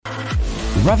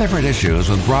Rutherford Issues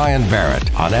with Brian Barrett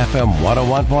on FM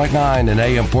 101.9 and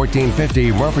AM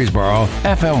 1450 Murfreesboro,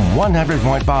 FM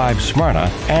 100.5 Smyrna,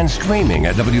 and streaming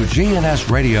at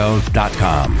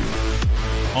WGNSradio.com.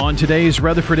 On today's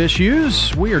Rutherford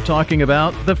Issues, we are talking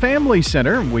about the Family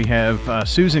Center. We have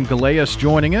Susan Galeas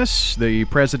joining us, the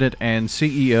president and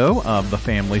CEO of the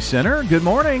Family Center. Good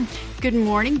morning. Good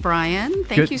morning, Brian.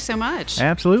 Thank you so much.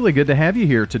 Absolutely. Good to have you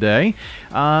here today.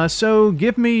 So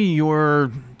give me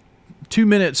your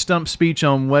 2-minute stump speech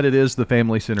on what it is the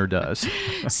Family Center does.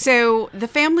 So the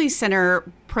Family Center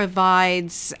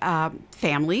provides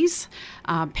families,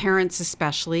 parents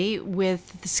especially,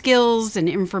 with the skills and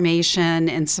information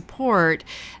and support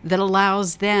that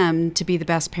allows them to be the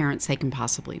best parents they can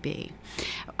possibly be.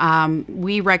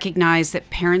 We recognize that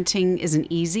parenting isn't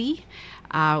easy.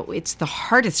 It's the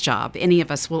hardest job any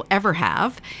of us will ever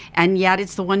have, and yet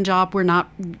it's the one job we're not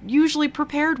usually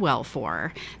prepared well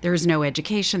for. There's no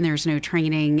education, there's no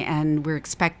training, and we're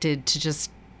expected to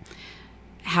just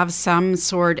have some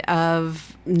sort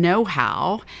of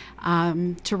know-how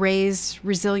to raise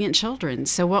resilient children.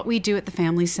 So what we do at the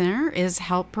Family Center is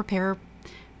help prepare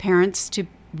parents to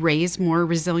raise more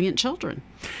resilient children.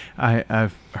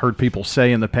 I've heard people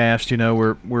say in the past,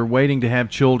 we're waiting to have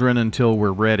children until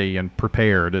we're ready and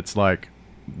prepared. It's like,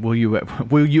 will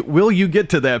you get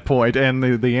to that point?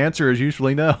 And the answer is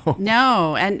usually no.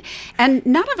 No, and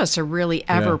none of us are really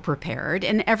ever prepared.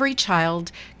 And every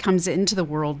child comes into the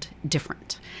world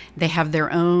different. They have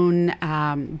their own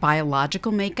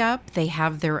biological makeup. They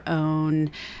have their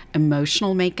own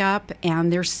emotional makeup.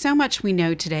 And there's so much we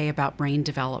know today about brain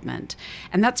development.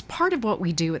 And that's part of what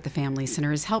we do at the Family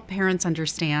Center is help parents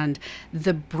understand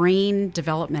the brain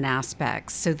development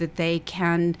aspects so that they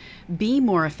can be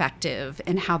more effective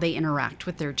in how they interact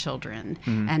with their children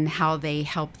and how they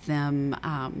help them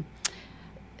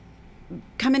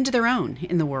come into their own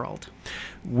in the world.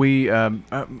 We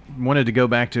wanted to go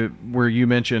back to where you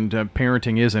mentioned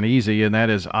parenting isn't easy, and that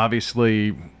is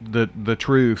obviously the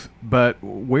truth. But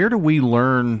where do we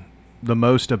learn the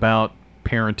most about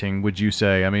parenting, would you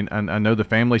say? I mean, I know the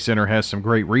Family Center has some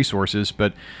great resources,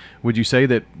 but would you say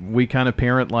that we kind of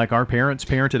parent like our parents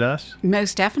parented us?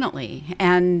 Most definitely.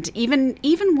 And even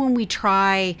when we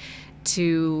try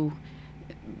to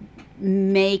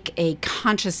make a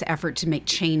conscious effort to make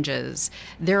changes,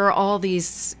 there are all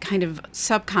these kind of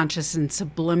subconscious and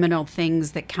subliminal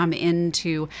things that come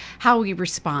into how we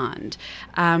respond.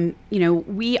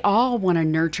 We all want to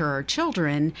nurture our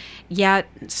children, yet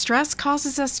stress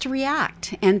causes us to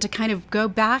react and to kind of go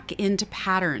back into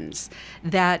patterns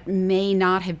that may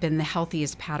not have been the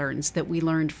healthiest patterns that we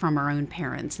learned from our own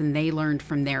parents, and they learned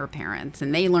from their parents,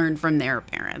 and they learned from their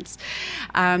parents.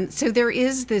 So there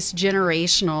is this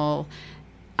generational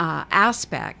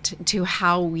aspect to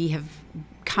how we have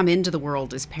come into the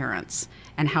world as parents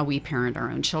and how we parent our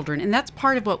own children. And that's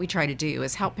part of what we try to do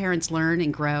is help parents learn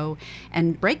and grow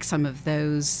and break some of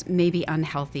those maybe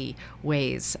unhealthy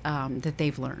ways that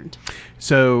they've learned.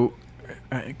 So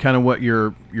kind of what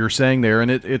you're saying there, and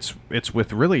it's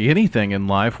with really anything in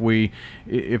life.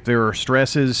 If there are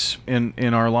stresses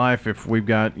in our life, if we've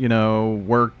got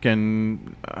work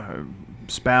and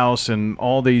spouse and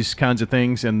all these kinds of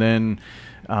things, and then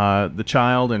the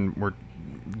child, and we're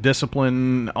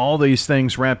discipline, all these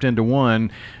things wrapped into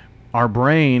one, our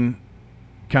brain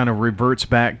kind of reverts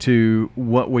back to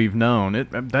what we've known.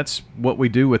 That's what we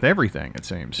do with everything, it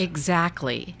seems.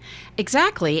 Exactly.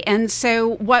 And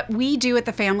so what we do at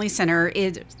the Family Center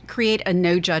is create a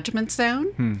no judgment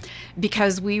zone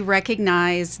because we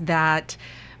recognize that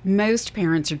most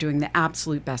parents are doing the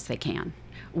absolute best they can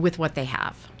with what they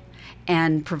have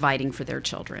and providing for their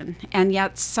children. And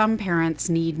yet some parents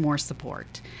need more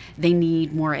support. They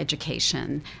need more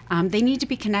education. They need to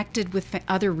be connected with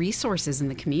other resources in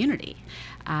the community.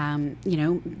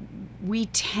 We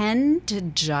tend to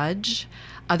judge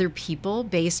other people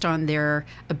based on their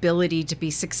ability to be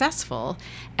successful,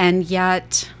 and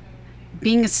yet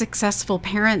being a successful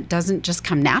parent doesn't just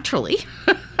come naturally.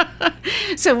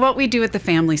 So what we do at the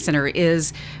Family Center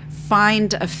is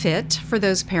find a fit for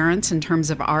those parents in terms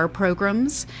of our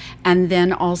programs, and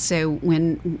then also,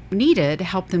 when needed,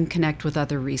 help them connect with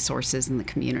other resources in the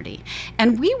community.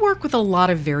 And we work with a lot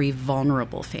of very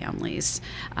vulnerable families,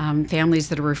 families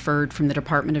that are referred from the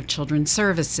Department of Children's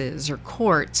Services or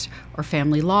courts or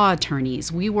family law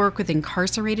attorneys. We work with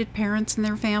incarcerated parents and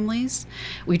their families.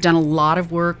 We've done a lot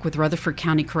of work with Rutherford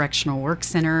County Correctional Work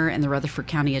Center and the Rutherford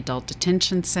County Adult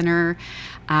Detention Center.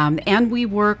 And we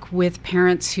work with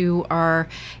parents who are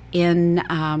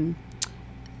in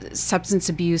substance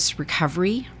abuse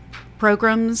recovery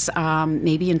programs,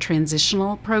 maybe in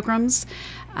transitional programs.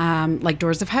 like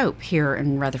Doors of Hope here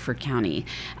in Rutherford County.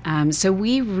 So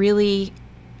we really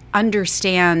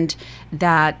understand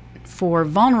that for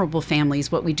vulnerable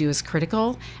families, what we do is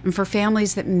critical. And for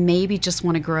families that maybe just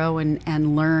want to grow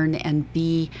and learn and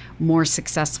be more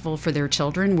successful for their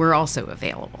children, we're also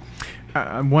available.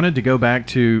 I wanted to go back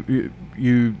to,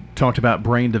 you talked about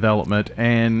brain development,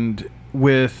 and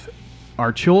with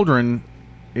our children,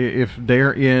 if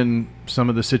they're in some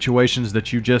of the situations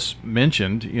that you just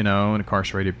mentioned, an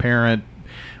incarcerated parent,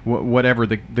 whatever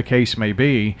the case may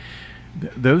be,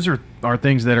 those are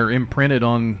things that are imprinted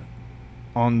on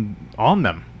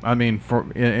them. I mean,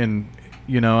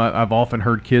 I've often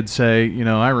heard kids say,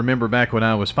 I remember back when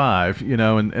I was 5,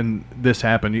 and this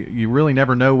happened. You really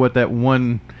never know what that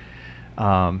one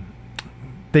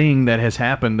thing that has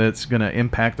happened that's going to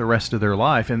impact the rest of their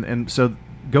life. And so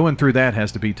going through that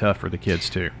has to be tough for the kids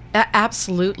too.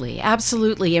 Absolutely.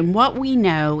 And what we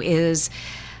know is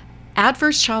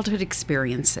adverse childhood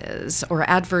experiences or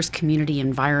adverse community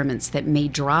environments that may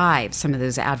drive some of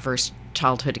those adverse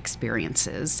childhood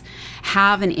experiences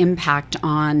have an impact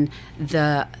on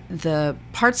the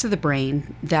parts of the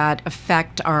brain that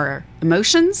affect our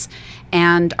emotions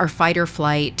and our fight or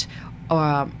flight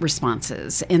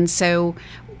responses. And so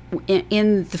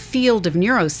in the field of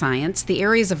neuroscience, the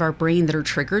areas of our brain that are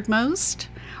triggered most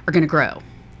are going to grow.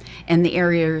 And the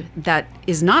area that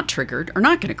is not triggered are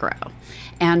not going to grow.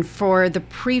 And for the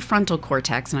prefrontal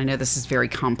cortex, and I know this is very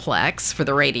complex for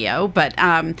the radio, but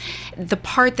the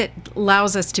part that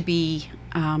allows us to be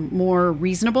more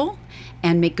reasonable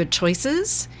and make good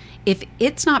choices, if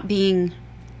it's not being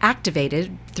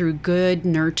activated through good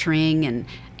nurturing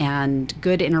and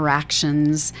good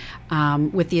interactions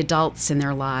with the adults in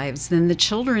their lives, then the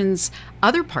children's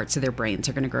other parts of their brains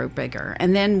are going to grow bigger.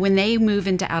 And then when they move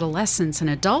into adolescence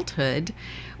and adulthood,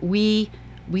 we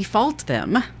fault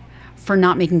them for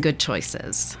not making good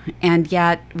choices. And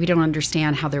yet we don't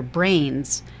understand how their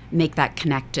brains make that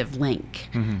connective link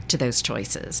to those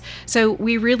choices. So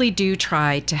we really do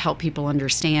try to help people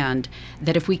understand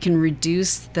that if we can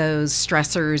reduce those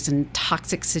stressors and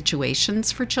toxic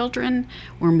situations for children,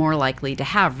 we're more likely to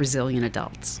have resilient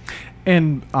adults.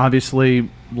 And obviously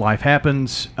life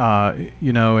happens,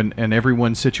 and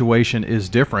everyone's situation is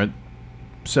different.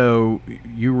 So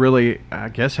you really, I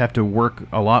guess, have to work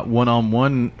a lot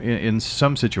one-on-one in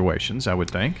some situations, I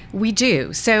would think. We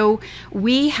do. So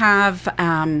we have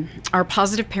our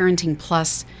Positive Parenting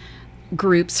Plus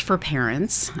groups for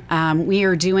parents. We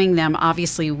are doing them,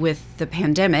 obviously, with the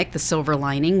pandemic. The silver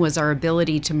lining was our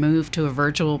ability to move to a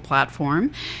virtual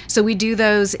platform. So we do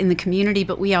those in the community,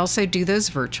 but we also do those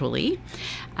virtually.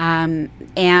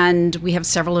 And we have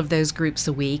several of those groups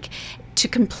a week. To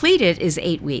complete it is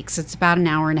 8 weeks. It's about an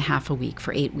hour and a half a week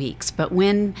for 8 weeks. But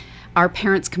when our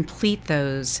parents complete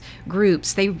those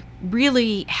groups, they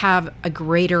really have a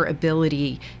greater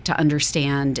ability to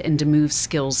understand and to move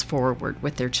skills forward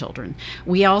with their children.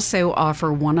 We also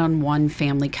offer one-on-one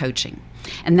family coaching.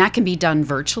 And that can be done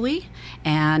virtually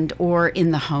or in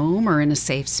the home or in a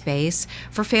safe space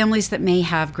for families that may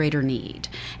have greater need.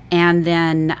 And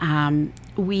then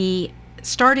we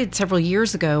started several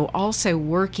years ago also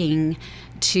working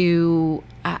to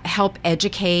help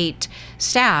educate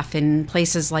staff in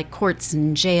places like courts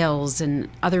and jails and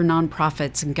other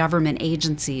nonprofits and government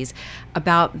agencies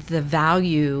about the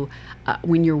value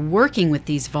when you're working with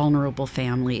these vulnerable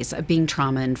families of being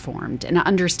trauma informed and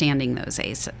understanding those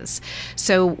ACEs.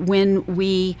 So when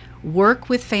we work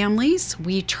with families,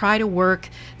 we try to work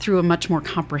through a much more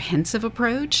comprehensive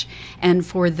approach. And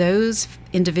for those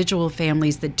individual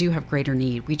families that do have greater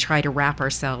need, we try to wrap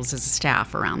ourselves as a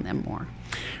staff around them more.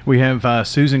 We have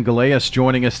Susan Galeas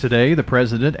joining us today, the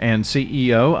president and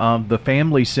CEO of the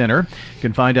Family Center. You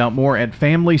can find out more at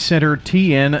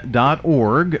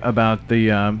familycentertn.org about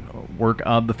the work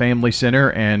of the Family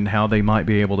Center and how they might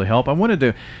be able to help. I wanted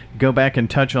to go back and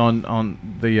touch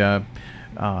on the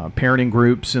parenting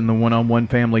groups and the one-on-one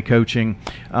family coaching.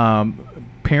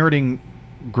 Parenting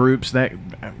groups, that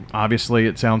obviously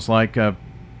it sounds like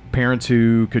parents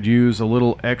who could use a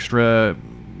little extra,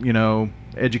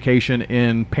 education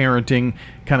in parenting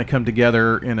kind of come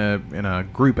together in a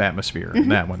group atmosphere in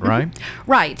that one, right?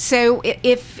 Right. So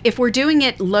if we're doing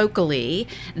it locally,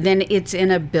 then it's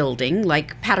in a building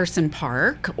like Patterson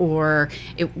Park, or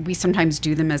we sometimes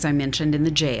do them, as I mentioned, in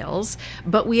the jails.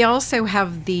 But we also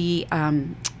have the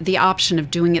option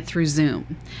of doing it through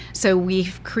Zoom. So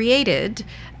we've created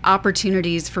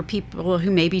opportunities for people who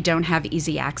maybe don't have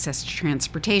easy access to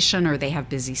transportation, or they have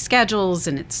busy schedules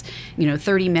and it's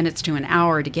 30 minutes to an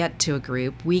hour to get to a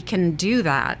group. We can do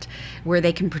that where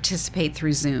they can participate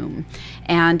through Zoom.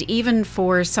 And even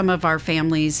for some of our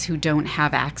families who don't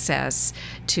have access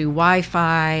to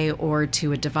Wi-Fi or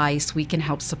to a device, we can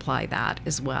help supply that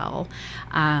as well.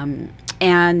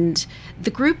 And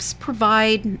the groups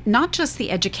provide not just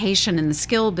the education and the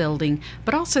skill building,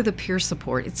 but also the peer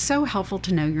support. It's so helpful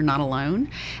to know you're not alone.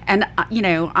 And,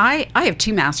 I have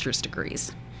 2 master's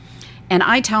degrees. And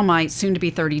I tell my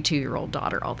soon-to-be 32-year-old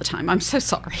daughter all the time, I'm so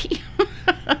sorry.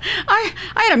 I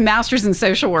had a master's in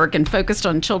social work and focused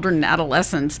on children and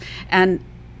adolescents. And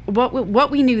what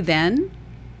we knew then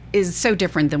is so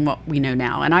different than what we know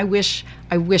now. And I wish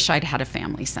I'd had a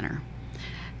family center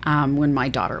when my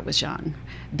daughter was young,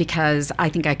 because I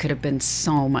think I could have been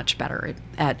so much better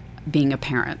at being a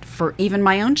parent for even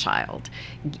my own child.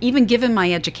 Even given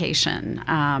my education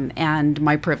and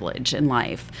my privilege in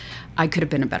life, I could have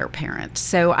been a better parent.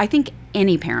 So I think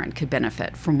any parent could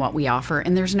benefit from what we offer,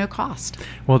 and there's no cost.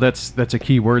 Well, that's a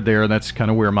key word there. That's kind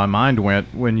of where my mind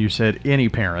went when you said any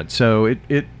parent. So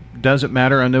it doesn't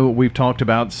matter. I know we've talked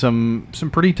about some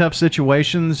pretty tough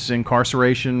situations,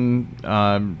 incarceration,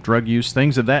 drug use,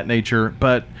 things of that nature,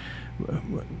 but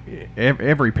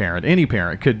every parent, any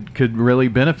parent could really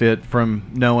benefit from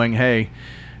knowing, hey,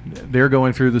 they're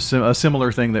going through a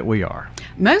similar thing that we are.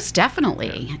 Most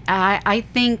definitely. I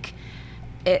think,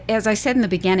 as I said in the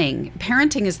beginning,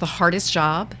 parenting is the hardest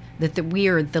job that we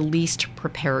are the least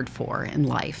prepared for in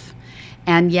life.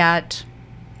 And yet,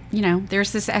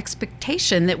 there's this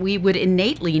expectation that we would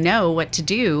innately know what to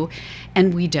do,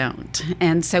 and we don't.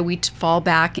 And so we fall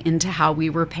back into how we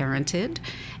were parented.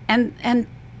 And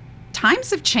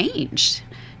times have changed.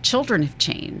 Children have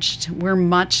changed. We're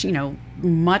much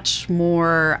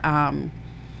more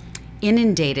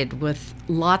inundated with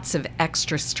lots of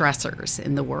extra stressors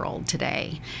in the world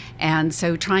today. And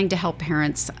so trying to help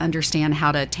parents understand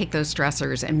how to take those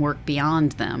stressors and work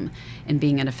beyond them and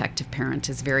being an effective parent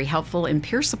is very helpful, and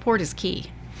peer support is key.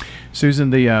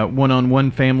 Susan, the one-on-one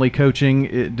family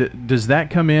coaching, does that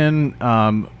come in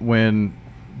when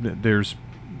there's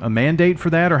a mandate for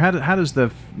that, or how does the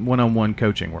one-on-one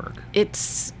coaching work?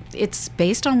 It's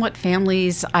based on what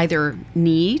families either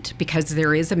need, because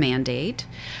there is a mandate,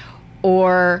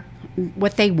 or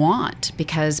what they want,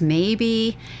 because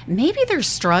maybe they're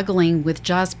struggling with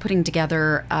just putting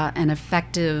together an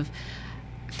effective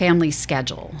family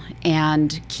schedule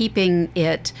and keeping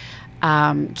the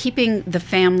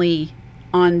family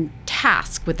on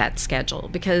task with that schedule,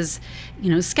 because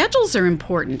schedules are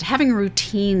important. Having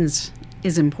routines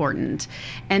is important,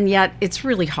 and yet it's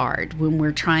really hard when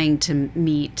we're trying to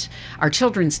meet our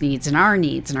children's needs and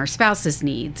our spouse's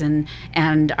needs and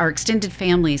our extended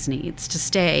family's needs to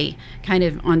stay kind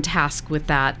of on task with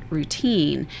that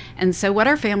routine. And so what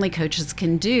our family coaches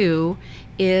can do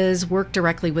is work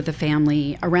directly with the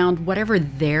family around whatever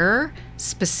their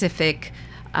specific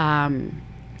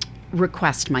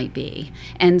request might be.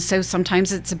 And so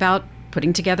sometimes it's about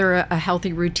putting together a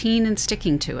healthy routine and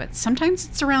sticking to it. Sometimes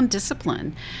it's around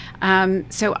discipline.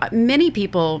 So many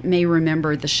people may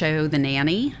remember the show The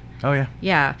Nanny. Oh, yeah.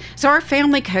 Yeah. So our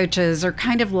family coaches are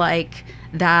kind of like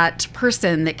that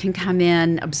person that can come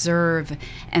in, observe,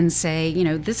 and say,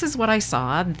 this is what I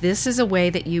saw. This is a way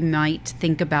that you might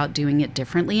think about doing it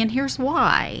differently, and here's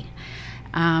why.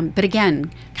 But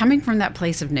again, coming from that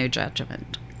place of no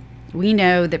judgment, we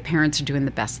know that parents are doing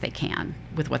the best they can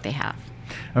with what they have.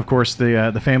 Of course,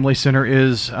 the Family Center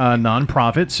is a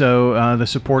nonprofit, so the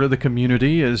support of the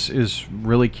community is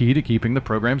really key to keeping the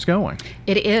programs going.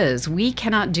 It is. We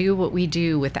cannot do what we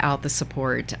do without the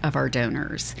support of our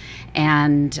donors.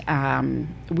 And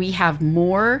we have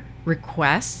more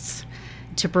requests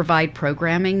to provide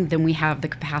programming than we have the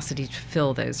capacity to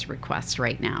fill those requests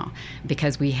right now,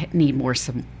 because we need more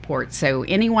support. So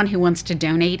anyone who wants to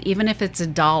donate, even if it's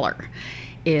 $1,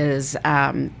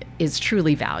 is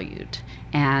truly valued.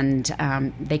 And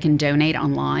they can donate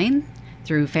online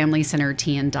through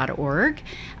FamilyCenterTN.org.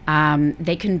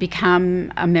 They can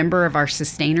become a member of our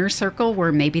Sustainer Circle,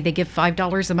 where maybe they give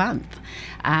 $5 a month.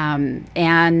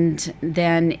 And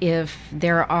then if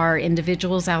there are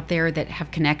individuals out there that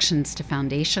have connections to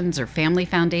foundations or family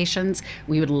foundations,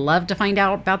 we would love to find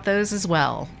out about those as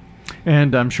well.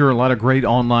 And I'm sure a lot of great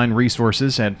online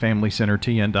resources at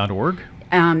FamilyCenterTN.org.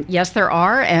 Yes, there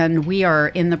are, and we are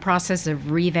in the process of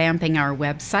revamping our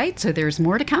website, so there's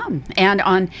more to come.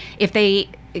 And if they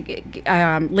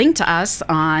link to us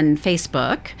on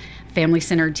Facebook,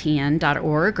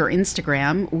 FamilyCenterTN.org, or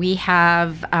Instagram, we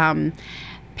have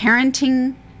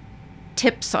parenting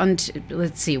tips on,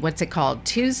 let's see, what's it called?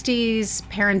 Tuesdays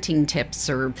parenting tips,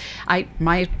 or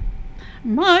my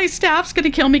staff's going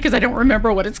to kill me because I don't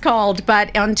remember what it's called.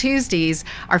 But on Tuesdays,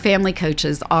 our family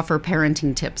coaches offer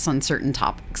parenting tips on certain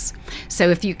topics. So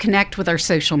if you connect with our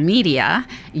social media,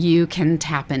 you can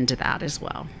tap into that as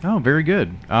well. Oh, very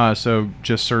good. So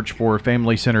just search for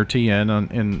Family Center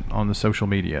TN on the social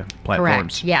media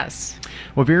platforms. Correct. Yes.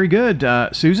 Well, very good.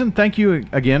 Susan, thank you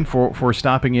again for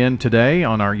stopping in today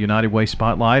on our United Way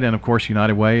Spotlight. And, of course,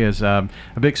 United Way is a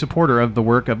big supporter of the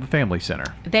work of the Family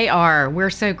Center. They are.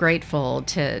 We're so grateful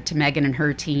to Megan and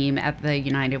her team at the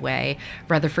United Way,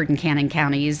 Rutherford and Cannon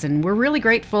counties. And we're really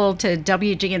grateful to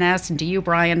WGNS and to you,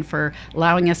 Brian, for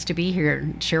allowing us to be here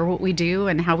and share what we do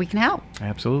and how we can help.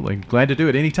 Absolutely. Glad to do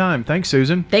it anytime. Thanks,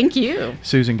 Susan. Thank you.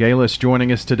 Susan Galis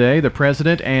joining us today, the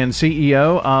president and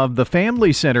CEO of the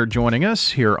Family Center, joining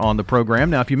us here on the program.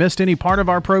 Now, if you missed any part of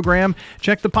our program,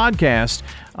 check the podcast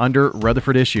under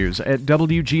Rutherford Issues at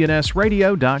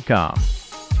WGNSradio.com.